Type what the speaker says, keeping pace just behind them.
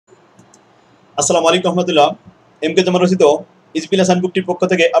আসসালামু আলাইকুম রহমতুল্লাহ। এমকে জামান রচিত ইজপিলা সানবুকটির পক্ষ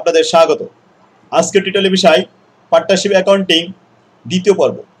থেকে আপনাদের স্বাগত। আজকের টিউটোরিয়ালের বিষয় পার্টনারশিপ অ্যাকাউন্টিং দ্বিতীয়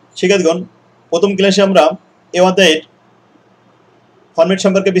পর্ব। শিক্ষার্থীগণ, প্রথম ক্লাসে আমরা এই অধ্যায়ের ফরম্যাট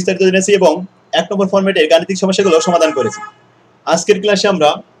সম্পর্কে বিস্তারিত জেনেছি এবং 1 নম্বর ফরম্যাটের গাণিতিক সমস্যাগুলো সমাধান করেছি। আজকের ক্লাসে আমরা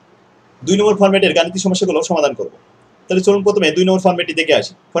 2 নম্বর ফরম্যাটের গাণিতিক সমস্যাগুলো সমাধান করব। তাহলে চলুন প্রথমে 2 নম্বর ফরম্যাটটি দেখে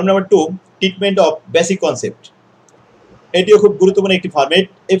আসি। Format number 2, treatment of basic concept. এটিও খুব গুরুত্বপূর্ণ একটি ফরম্যাট।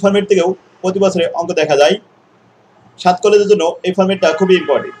 এই ফরম্যাট থেকেও প্রতি বছরে অঙ্ক দেখা যায়। 7 কলেজের জন্য এই ফরম্যাটটা খুবই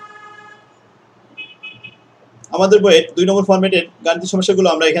ইম্পর্টেন্ট। আমাদের বইয়ের 2 নম্বর ফরম্যাটের গাণিতিক সমস্যাগুলো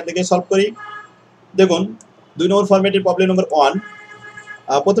আমরা এখান থেকে সলভ করি। দেখুন, 2 নম্বর ফরম্যাটের প্রবলেম নম্বর 1।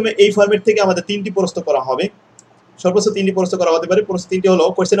 প্রথমে এই ফরম্যাট থেকে আমাদের 3টি প্রশ্ন করা হবে। সর্বোচ্চ 3টি প্রশ্ন করা হতে পারে। প্রশ্ন 3টি হলো: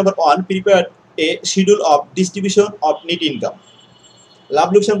 question number 1, prepare a schedule of distribution of net income. লাভ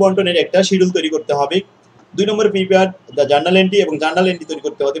লোকসান বন্টনের একটা শিডিউল তৈরি করতে হবে। 2 নম্বরে প্রিপেয়ার দ্য জার্নাল এন্ট্রি, এবং জার্নাল এন্ট্রি তৈরি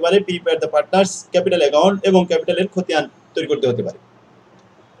করতে হতে পারে। Prepare the partners capital account, এবং ক্যাপিটালের খতিয়ান তৈরি করতে হতে পারে।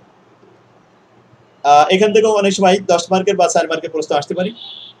 এখান থেকেও অনেক সময় 10 মার্কের বা 4 মার্কের প্রশ্ন আসতে পারে।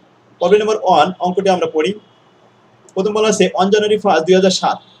 প্রবলেম নম্বর 1 অঙ্কটি আমরা পড়ি। প্রথম বলা আছে, on January 1,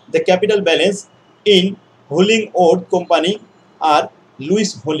 2007 the capital balance in হোলিং ode company R Luis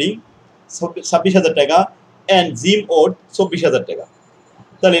হোলিং 26,000 টাকা অ্যান্ড জিম ওড 24,000 টাকা।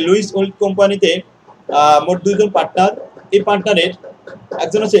 তাহলে লুইস হোল্ড কোম্পানিতে মোট 2 জন পার্টনার। এই পার্টনারের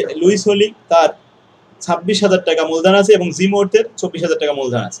একজন আছে লুইস হোলিং, তার 26,000 টাকা মূলধন আছে, এবং জিম ওডের 24,000 টাকা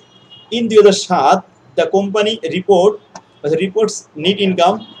মূলধন আছে। In 2007 the company reports net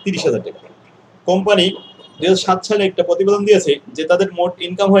income 30,000 টাকা। কোম্পানি 2007 সালে একটা প্রতিবেদন দিয়েছে যে তাদের মোট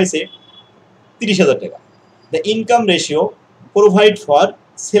ইনকাম হয়েছে 30,000 টাকা। The income ratio provide for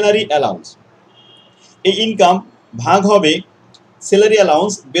salary allowance. এই ইনকাম ভাগ হবে স্যালারি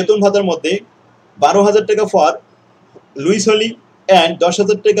অ্যালাউন্স বেতন ভাতার মধ্যে 12,000 টাকা ফর লুইস হোলি অ্যান্ড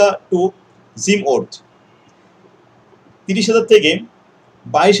 10,000 টাকা টু জিম ওড। 30,000 থেকে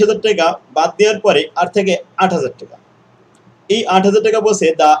 22,000 টাকা বাদ দেওয়ার পরে আর থেকে 8,000 টাকা। এই 8,000 টাকা বসে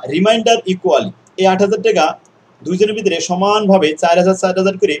দ্য রিমাইন্ডার ইকুয়ালি। এই 8,000 টাকা দুইজনের ভিতরে সমানভাবে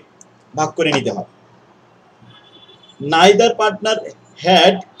 4,000 করে ভাগ করে নিতে হবে। Neither partner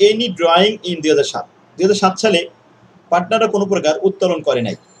had any drawing in 2007 সালে পার্টনাররা কোনো প্রকার উত্তোলন করে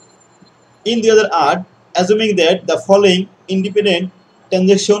নাই। In 2008 অ্যাজুমিং that the following independent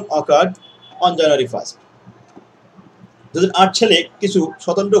transaction occurred on January 1। 2008 সালে কিছু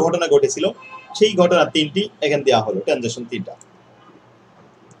স্বতন্ত্র ঘটনা ঘটেছিল। সেই ঘটনা 3টি এখানে দেওয়া হলো, ট্রানজ্যাকশন 3টা।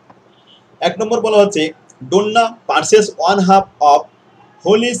 1 নম্বর বলা হচ্ছে, ডোন্না purchase 1/2 of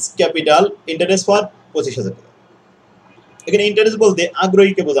হোলিস capital interest for 25,000 টাকা। এখানে ইন্টারেস্ট বলতে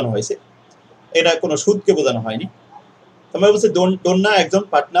আগ্রহীকে বোঝানো হয়েছে, এটা কোনো সুদকে বোঝানো হয়নি। তোমরা বলছে ডোন্না একজন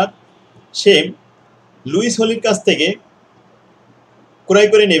পার্টনার, সে লুইস হোলির কাছ থেকে ক্রয়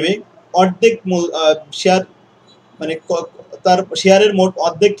করে নেবে অর্ধেক শেয়ার, মানে তার শেয়ারের মোট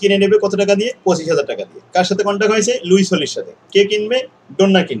অর্ধেক কিনে নেবে কত টাকা দিয়ে? 25,000 টাকা দিয়ে। কার সাথে কন্ট্রাক্ট হয়েছে? লুইস হোলির সাথে। কে কিনবে?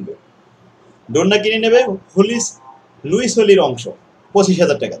 ডোন্না কিনবে। ডোন্না কিনে নেবে লুইস হোলির অংশ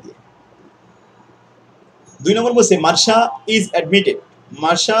 25,000 টাকা দিয়ে। 2 নম্বর বলছে, মার্শা ইজ অ্যাডমিটেড।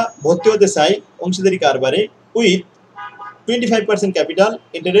 মার্শা ভর্তি হতে চাই অংশীদারি কারবারে with 25% capital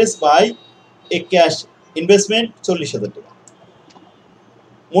interest by A cash investment 40,000 টাকা।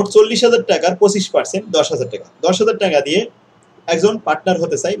 মোট 40,000 টাকার 25% 10,000 টাকা। 10,000 টাকা দিয়ে একজন পার্টনার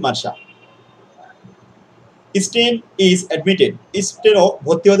হতে চাই মার্শা। Stain is admitted. স্টেনও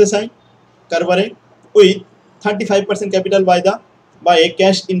ভর্তি হতে চাই কারবারে with 35% capital by A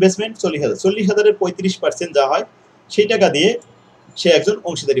cash investment 40,000। 40,000-এর 35% যা হয় সেই টাকা দিয়ে সে একজন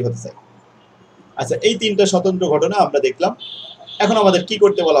অংশীদারি হতে চায়। আচ্ছা, এই 3টা স্বতন্ত্র ঘটনা আমরা দেখলাম। এখন আমাদের কি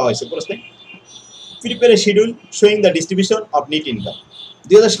করতে বলা হয়েছে প্রশ্নে? Prepare a schedule showing the distribution of net income.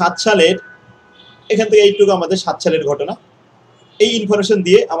 2007 সালের, এখান থেকে এইটুকু আমাদের 7 সালের ঘটনা। এই ইনফরমেশন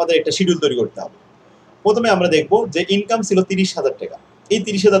দিয়ে আমাদের একটা শিডিউল তৈরি করতে হবে। প্রথমে আমরা দেখব যে ইনকাম ছিল 30,000 টাকা। এই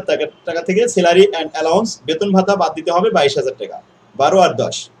 30,000 টাকা থেকে স্যালারি অ্যান্ড অ্যালাউন্স বেতন ভাতা বাদ দিতে হবে 22,000 টাকা। 12 আর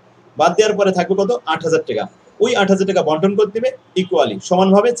 10 বাদ দেওয়ার পরে থাকবে কত? 8,000 টাকা। ওই 8,000 টাকা বন্টন করতে দেবে ইকুয়ালি,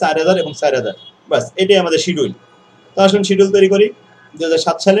 সমানভাবে 4,000 এবং 4,000। বাস, এটাই আমাদের শিডিউল। তো আসুন শিডিউল তৈরি করি।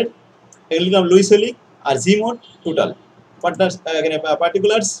 2007 সালের এখানে লিখলাম লুইস হোলি আর জি মোট টোটাল পার্টনার্স, এখানে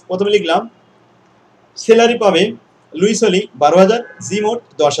পার্টিকুলার্স। প্রথমে লিখলাম স্যালারি পাবে লুইস হোলি 12,000, জি মোট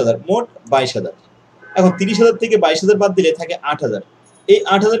 10,000, মোট 22,000। এখন 30,000 থেকে 22,000 বাদ দিলে থাকে 8,000। এই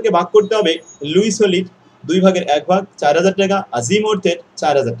 8,000-কে ভাগ করতে হবে লুইস হোলির 2 ভাগের 1 ভাগ, 4,000 টাকা, আর জি মোটের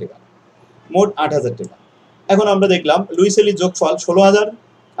 4,000 টাকা, মোট 8,000 টাকা। এখন আমরা দেখলাম লুইস হোলির যোগফল 16,000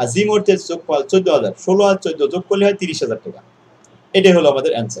 আর জি মোটের যোগফল 14,000। 16 আর 14 যোগ করলে হয় 30,000 টাকা। এটাই হলো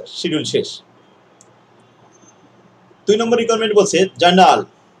আমাদের অ্যান্সার। শিডিউল শেষ। 2 নম্বর রিকোয়ারমেন্ট বলছে,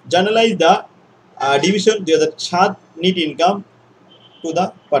 journalise the division 2007 NEET income to the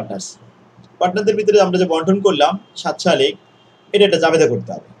partners. পার্টনারদের ভিতরে আমরা যে বন্টন করলাম 7 সালে, এটা একটা জাবেদা করতে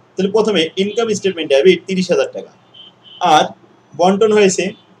হবে। তাহলে প্রথমে ইনকাম স্টেটমেন্ট ডেবিট 30,000 টাকা, আর বন্টন হয়েছে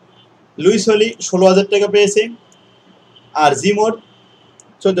লুইস হলি 16,000 টাকা পেয়েছে, আর জিমোর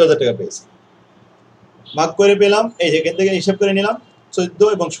 14,000 টাকা পেয়েছে। ভাগ করে পেলাম, এই জায়গা থেকে হিসাব করে নিলাম 14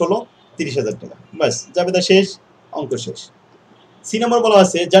 এবং 16 30,000 টাকা। বাস, জাবেদা শেষ, অঙ্ক শেষ। সি নম্বর বলা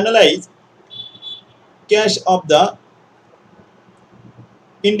আছে journalise cash of the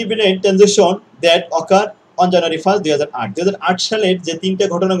independent transaction that ochre on January 1, 2008। 2008 সালের যে 3টা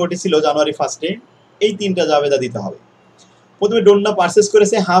ঘটনা ঘটেছিল জানুয়ারি 1-এ, এই 3টা জাবেদা দিতে হবে। প্রথমে ডোন্না পারচেজ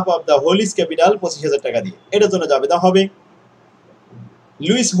করেছে হাফ অফ দ্য হোলিস ক্যাপিটাল 25,000 টাকা দিয়ে, এটার জন্য জাবেদা হবে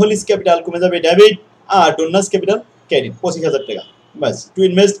লুইস হোলিস ক্যাপিটাল কমে যাবে ডেবিট, আর ডোন্নাস ক্যাপিটাল ক্রেডিট 25,000 টাকা। বাস, to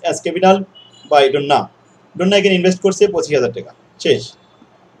invest as capital by ডোন্না, ডোন্না এখানে ইনভেস্ট করছে 25,000 টাকা, শেষ।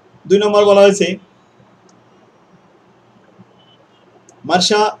 2 নম্বর বলা হয়েছে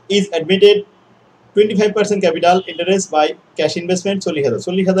Marsha is admitted 25% capital interest by cash investment 40,000।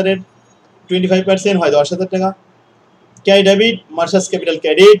 40,000 এর 25% হয় 10,000 টাকা। ক্যাশ ডেবিট মার্শাস ক্যাপিটাল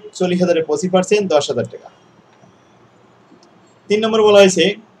ক্রেডিট 40,000 এর 25% 10,000 টাকা। 3 নম্বর বলা হয়েছে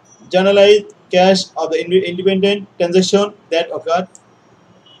journalise cash of the independent transaction that অকার।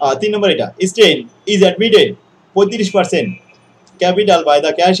 3 নম্বর এটা স্টেন is admitted 35% capital by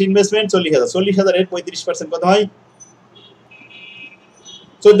the cash investment 40,000। 40,000 এর 35% কত হয়?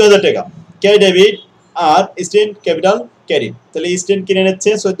 14,000 টাকা। ক্যাশ ডেবিট আর স্টেন ক্যাপিটাল ক্রেডিট, তাহলে স্টেন কিনে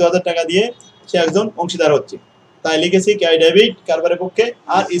নিচ্ছে 14,000 টাকা দিয়ে, সে একজন অংশীদার হচ্ছে, তাই লিখেছি ক্যাশ ডেবিট কারবারের পক্ষে,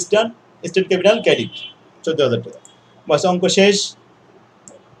 আর স্টেন ক্যাপিটাল ক্রেডিট 14,000 টাকা। বাস, অঙ্ক শেষ।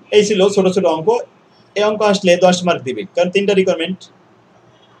 এই ছিল ছোট ছোট অঙ্ক। এই অঙ্ক আসলে 10 মার্ক দিবে, কারণ 3টা রিকোয়ারমেন্ট।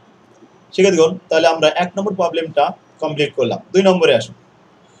 শিখে দেখুন, তাহলে আমরা 1 নম্বর প্রবলেমটা কমপ্লিট করলাম। 2 নম্বরে আসুন।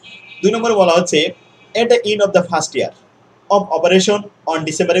 2 নম্বরে বলা হচ্ছে at the end of the first year of operation on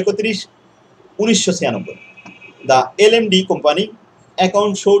December 31, 1996 the LMD company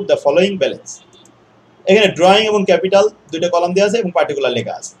account showed the following balance. এখানে ড্রয়িং এবং ক্যাপিটাল 2টা কলাম দেওয়া আছে এবং পার্টিকুলার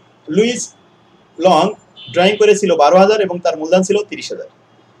লেখা আছে। লুইস লং ড্রয়িং করেছিল 12,000 এবং তার মূলধন ছিল 30,000।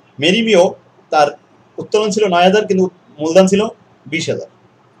 মেরিমিও তার উত্তোলন ছিল 9,000 কিন্তু মূলধন ছিল 20,000।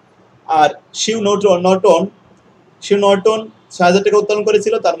 আর শিউ নর্টন 6,000 টাকা উত্তোলন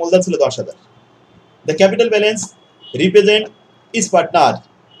করেছিল, তার মূলধন ছিল 10,000। The capital balance represent is partner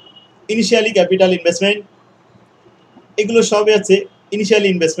initially capital investment, এগুলো সবই আছে ইনিশিয়ালি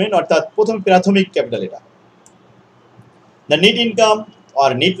ইনভেস্টমেন্ট, অর্থাৎ প্রথম প্রাথমিক ক্যাপিটাল এটা। The net income or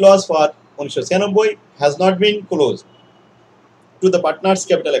net loss for 1996 has not been close to the partners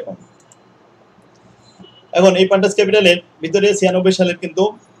capital account. এখন এই পার্টনার্স ক্যাপিটালের ভিতরে 96 সালের কিন্তু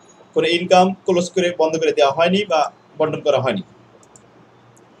কোনো ইনকাম ক্লোজ করে বন্ধ করে দেওয়া হয়নি বা বন্টন করা হয়নি।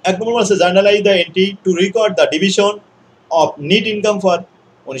 1 নম্বর আছে journalise the entry two record the division of net income for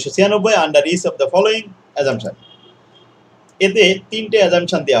 1996 under each of the following assumption. এতে 3টে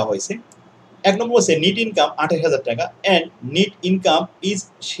অ্যাজাম্পশন দেওয়া হয়েছে। 1 নম্বর আছে নেট ইনকাম 28,000 টাকা and net income is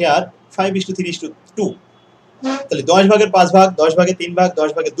share 5:3:2। তাহলে 10 ভাগের 5 ভাগ, 10 ভাগের 3 ভাগ,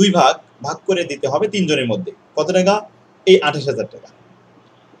 10 ভাগের 2 ভাগ ভাগ করে দিতে হবে 3 জনের মধ্যে। কত টাকা? এই 28,000 টাকা।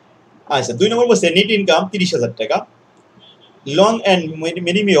 আচ্ছা, 2 নম্বর বলছে নেট ইনকাম 30,000 টাকা। লং অ্যান্ড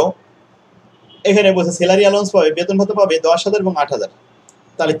মিনিমিও এখানে বলছে স্যালারি অ্যালাউন্স পাবে, বেতন ভাতা পাবে 10,000 এবং 8,000।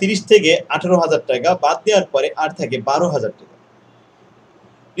 তাহলে 30 থেকে 18,000 টাকা বাদ দেওয়ার পরে আর থাকে 12,000 টাকা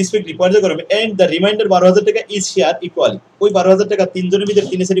রেসপেক্টিভ পর্যায়ক্রমে, এন্ড দ্য রিমাইন্ডার 12,000 টাকা ইজ শেয়ার ইকুয়ালি। ওই 12,000 টাকা 3 জনের ভিতরে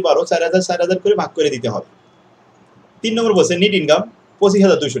 3 সারি 12, 4,000 4,000 করে ভাগ করে দিতে হবে। 3 নম্বর বলছে নেট ইনকাম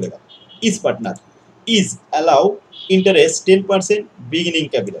 25,200 টাকা। Is partner is allow interest 10% beginning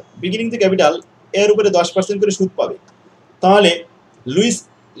capital. Beginning to capital এর উপরে 10% করে সুদ পাবে। তাহলে লুইস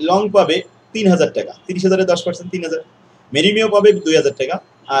লং পাবে 3,000 টাকা, 30,000 এর 10% 3,000। মেরিমিও পাবে 2,000 টাকা,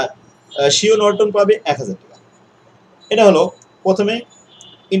 আর শিও নর্টন পাবে 1,000 টাকা। এটা হলো প্রথমে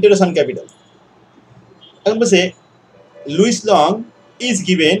ইন্টারেস্ট অন ক্যাপিটাল। এখন বলছে Luis long is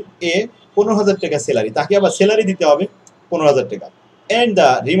given a 15,000 টাকা স্যালারি, তাকে আবার স্যালারি দিতে হবে 15,000 টাকা, এন্ড দ্য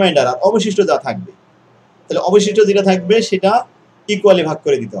রিমাইন্ডার, আর অবশিষ্ট যা থাকবে, তাহলে অবশিষ্ট যেটা থাকবে সেটা ইকুয়ালি ভাগ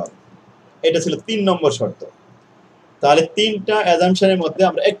করে দিতে হবে। এটা ছিল 3 নম্বর শর্ত। তাহলে 3টা অ্যাজাম্পশনের মধ্যে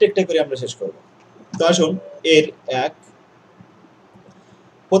আমরা একটা একটা করে আমরা শেষ করব। তো আসুন এর 1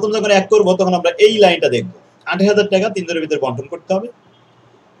 প্রথম যখন 1 করব তখন আমরা এই লাইনটা দেখব। 28,000 টাকা 3 জনের ভিতরে বন্টন করতে হবে।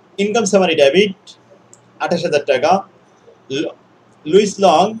 ইনকাম সামারি ডেবিট 28,000 টাকা। লুইস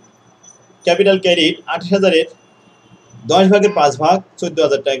লং ক্যাপিটাল ক্রেডিট 28,000 এর 10 ভাগের 5 ভাগ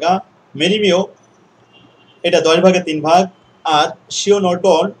 14,000 টাকা। মেরিমিও এটা 10 ভাগের 3 ভাগ, আর শিও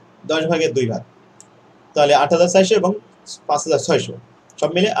নর্টন 10 ভাগের 2 ভাগ। তাহলে 8,400 এবং 5,600 সব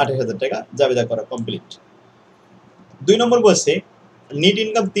মিলে 28,000 টাকা জাবেদা করা কমপ্লিট। 2 নম্বর বলছে নেট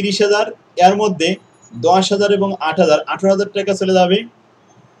ইনকাম 30,000, এর মধ্যে 10,000 এবং 8,000 18,000 টাকা চলে যাবে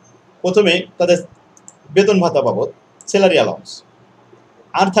প্রথমে তাদের বেতন ভাতা বাবদ, স্যালারি অ্যালাউন্স।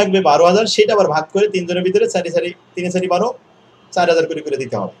 আর থাকবে 12,000, সেটা আবার ভাগ করে তিনজনের ভিতরে 3 12 4,000 করে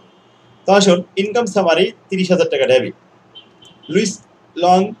দিতে হবে। তো আসুন ইনকাম সামারি 30,000 টাকা ডেবিট। লুইস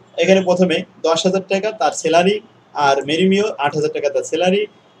লং এখানে প্রথমে 10,000 টাকা তার স্যালারি, আর মেরিমিও 8,000 টাকা তার স্যালারি,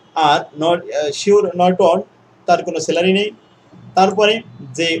 আর শিওর নর্টন তার কোনো স্যালারি নেই। তারপরে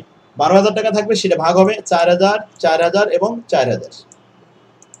যে 12,000 টাকা থাকবে সেটা ভাগ হবে 4,000 4,000 এবং 4,000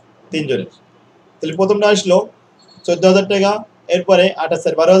 তিনজনের। তাহলে প্রথমটা আসলো 14,000 টাকা, এরপরে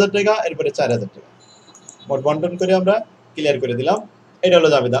 28 12,000 টাকা, এরপরে 4,000 টাকা। মোট বন্টন করে আমরা ক্লিয়ার করে দিলাম। এটা হলো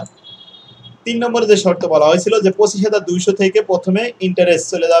জাবেদা। 3 নম্বরে যে শর্ত বলা হয়েছিল যে 25,200 থেকে প্রথমে ইন্টারেস্ট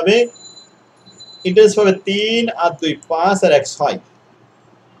চলে যাবে, ইন্টারেস্ট পাবে 3 আর 2 5 আর 1 6।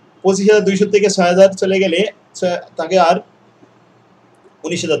 25,200 থেকে 6,000 চলে গেলে তাকে আর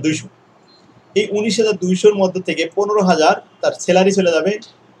 19,200। এই 19,200-র মধ্যে থেকে 15,000 তার স্যালারি চলে যাবে।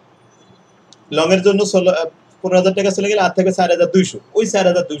 লং এর জন্য 15,000 টাকা চলে গেলে আর থাকবে 4,200। ওই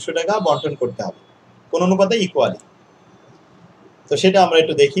 4,200 টাকা বন্টন করতে হবে কোন অনুপাতে ইকুয়ালি। তো সেটা আমরা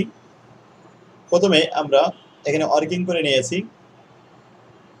একটু দেখি। প্রথমে আমরা এখানে ওয়ার্কিং করে নিয়েছি।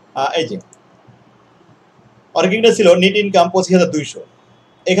 এই যে ওয়ার্কিংটা ছিল নেট ইনকাম 25,200,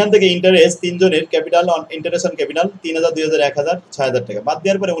 এখান থেকে ইন্টারেস্ট তিনজনের capital on interest on capital 3,000 2,000 1,000 6,000 টাকা বাদ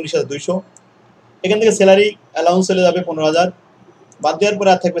দেওয়ার পরে 19,200। এখান থেকে স্যালারি অ্যালাউন্স চলে যাবে 15,000, বাদ দেওয়ার পরে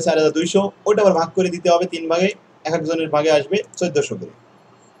আর থাকবে 4,200। ওটা আবার ভাগ করে দিতে হবে 3 ভাগে, এক একজনের ভাগে আসবে 1400 করে।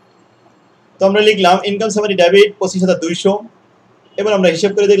 তো আমরা লিখলাম ইনকাম সামারি ডেবিট 25,200। এবার আমরা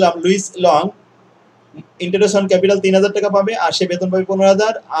হিসাব করে দেখলাম Luis long interest on capital 3,000 টাকা পাবে, আর সে বেতন পাবে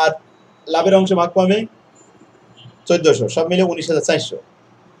 15,000, আর লাভের অংশ ভাগ পাবে 1400, সব মিলে 19,400।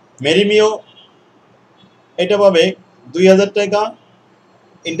 মেরিমিও এটা পাবে 2,000 টাকা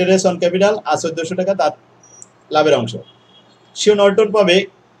ইন্টারেস্ট অন ক্যাপিটাল আর 1400 টাকা তার লাভের অংশ। শিও নর্টন পাবে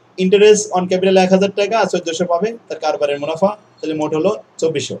ইন্টারেস্ট অন ক্যাপিটাল 1,000 টাকা আর 1400 পাবে তার কারবারের মুনাফা। তাহলে মোট হলো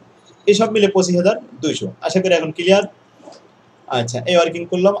 2400। এই সব মিলে 25,200। আশা করি এখন ক্লিয়ার। আচ্ছা, এই ওয়ার্কিং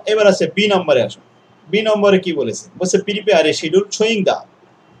করলাম। এবার আছে বি নম্বরে আসুন। বি নম্বরে কি বলেছে? বলছে prepare a schedule showing the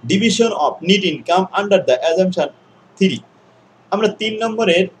division of net income under the assumption 3। আমরা 3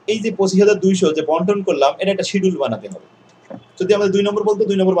 নম্বরের এই যে 25,200 যে বন্টন করলাম, এটা একটা শিডিউল বানাতে হবে। যদি আমাদের 2 নম্বর বলতো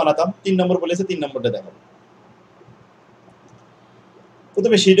 2 নম্বর বানাতাম, 3 নম্বর বলেছে 3 নম্বরটা দেখাবো।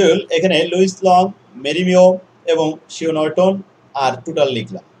 প্রথমে শিডিউল, এখানে লুইস লং, মেরিমিও এবং শিও নর্টন আর টোটাল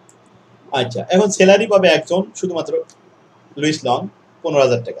লিখলাম। আচ্ছা, এখন স্যালারি পাবে একজন শুধুমাত্র লুইস লং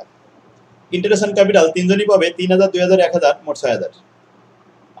 15,000 টাকা। ইন্টারেস্ট অন ক্যাপিটাল তিনজনই পাবে 3,000 2,000 1,000 মোট 6,000।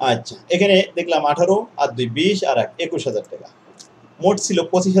 আচ্ছা, এখানে দেখলাম 18 আর 2 20 আর 1 21,000 টাকা। মোট ছিল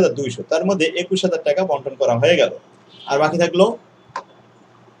 25,200, তার মধ্যে 21,000 টাকা বন্টন করা হয়ে গেল। আর বাকি থাকলো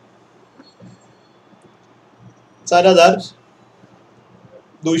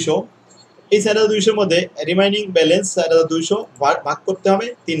 4,200। এই 4,200-র মধ্যে রিমাইনিং ব্যালেন্স 4,200 ভাগ করতে হবে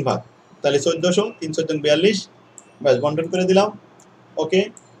 3 ভাগ, তাহলে 1400 3 14 42। ব্যাস, বন্টন করে দিলাম। ওকে,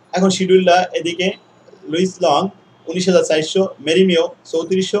 এখন শিডিউলটা এদিকে লুইস লং 19,400, মেরিমিও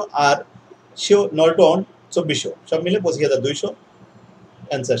 3400 আর শিও নর্টন 2400, সব মিলে 25,200।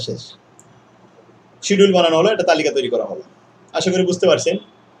 অ্যান্সার শেষ। শিডিউল বানানো হলো, একটা তালিকা তৈরি করা হলো। আশা করি বুঝতে পারছেন।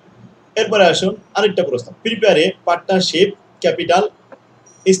 এরপরে আসুন আরেকটা প্রশ্ন। Prepare a partnership capital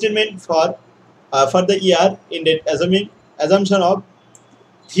statement for the year ended assumption of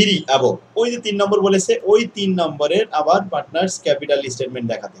 3 above. ওই যে 3 নম্বর বলেছে, ওই 3 নম্বরের আবার পার্টনার্স ক্যাপিটাল স্টেটমেন্ট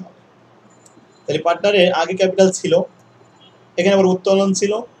দেখাতে হবে। তাহলে পার্টনারের আগে ক্যাপিটাল ছিল, এখানে আবার উত্তোলন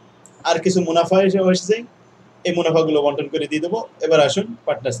ছিল, আর কিছু মুনাফা এসেছে, এই মুনাফাগুলো বন্টন করে দিয়ে দেবো। এবার আসুন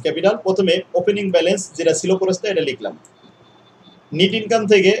পার্টনার্স ক্যাপিটাল। প্রথমে ওপেনিং ব্যালেন্স যেটা ছিল প্রশ্নে, এটা লিখলাম। নেট ইনকাম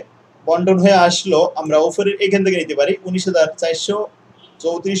থেকে বন্টন হয়ে আসলো, আমরা উপরের এখান থেকে নিতে পারি 19,400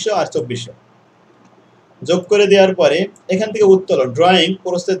 3400 আর 2400 যোগ করে দেওয়ার পরে এখান থেকে উত্তোলন ড্রয়িং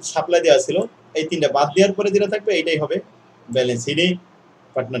প্রস্তুত সাপ্লাই দেওয়া ছিল, এই 3টা বাদ দেওয়ার পরে যেটা থাকবে এইটাই হবে ব্যালেন্স শিটে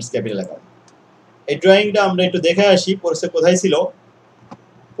পার্টনার্স ক্যাপিটাল অ্যাকাউন্ট। এই ড্রয়িংটা আমরা একটু দেখে আসি প্রস্তুত কোথায় ছিল।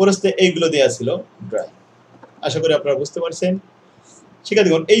 প্রস্তুত এইগুলো দেওয়া ছিল ড্রয়িং। আশা করি আপনারা বুঝতে পারছেন।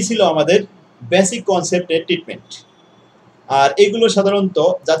 শিক্ষার্থীগণ, এই ছিল আমাদের বেসিক কনসেপ্টের ট্রিটমেন্ট। আর এগুলো সাধারণত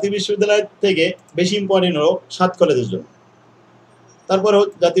জাতীয় বিশ্ববিদ্যালয় থেকে বেশি ইম্পর্টেন্ট হলো 7 কলেজের জন্য। তারপরেও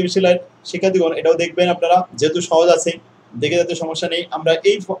জাতীয় বিশ্ববিদ্যালয়ের শিক্ষার্থীগণ এটাও দেখবেন আপনারা, যেহেতু সহজ আছে, দেখে যাতে সমস্যা নেই। আমরা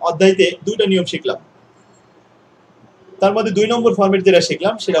এই অধ্যায়তে 2টা নিয়ম শিখলাম, তার মধ্যে 2 নম্বর ফরম্যাট যেটা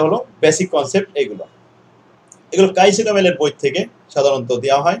শিখলাম সেটা হলো বেসিক কনসেপ্ট। এগুলো কাইসে কামেলের বই থেকে সাধারণত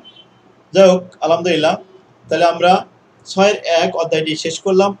দেওয়া হয়। যাই হোক, আলহামদুলিল্লাহ। তাহলে আমরা 6 এর 1 অধ্যায়টি শেষ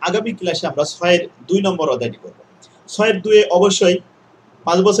করলাম। আগামী ক্লাসে আমরা 6 এর 2 নম্বর অধ্যায়টি করব। 6 এর 2 এ অবশ্যই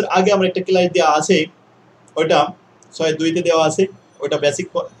 5 বছর আগে আমরা একটা ক্লাস দেওয়া আছে, ওইটা 6 এর 2 তে দেওয়া আছে, ওইটা বেসিক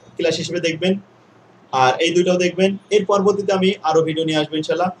ক্লাস হিসেবে দেখবেন, আর এই দুইটাও দেখবেন। এর পরবর্তীতে আমি আরো ভিডিও নিয়ে আসবো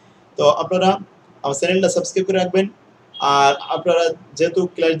ইনশাআল্লাহ। তো আপনারা আমার চ্যানেলটা সাবস্ক্রাইব করে রাখবেন। আর আপনারা যেহেতু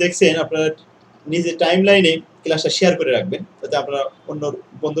ক্লাস দেখছেন, আপনারা নিজের টাইমলাইনে ক্লাসটা শেয়ার করে রাখবেন, যাতে আপনারা অন্য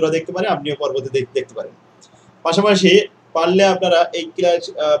বন্ধুরা দেখতে পারে, আপনিও পরবর্তীতে দেখতে পারেন। পাশাপাশি পারলে আপনারা এই ক্লাস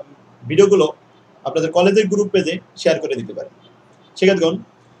ভিডিওগুলো আপনাদের কলেজের গ্রুপ পেজে শেয়ার করে দিতে পারেন। শিক্ষার্থীগণ,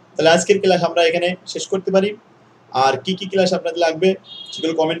 তাহলে আজকের ক্লাস আমরা এখানে শেষ করতে পারি। আর কি কি ক্লাস আপনাদের লাগবে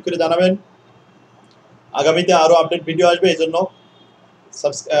সেগুলো কমেন্ট করে জানাবেন। আগামীতে আরো আপডেট ভিডিও আসবে, এই জন্য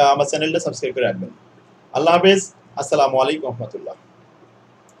আমার চ্যানেলটা সাবস্ক্রাইব করে রাখবেন। আল্লাহ হাফেজ। আসসালামু আলাইকুম রহমতুল্লাহ।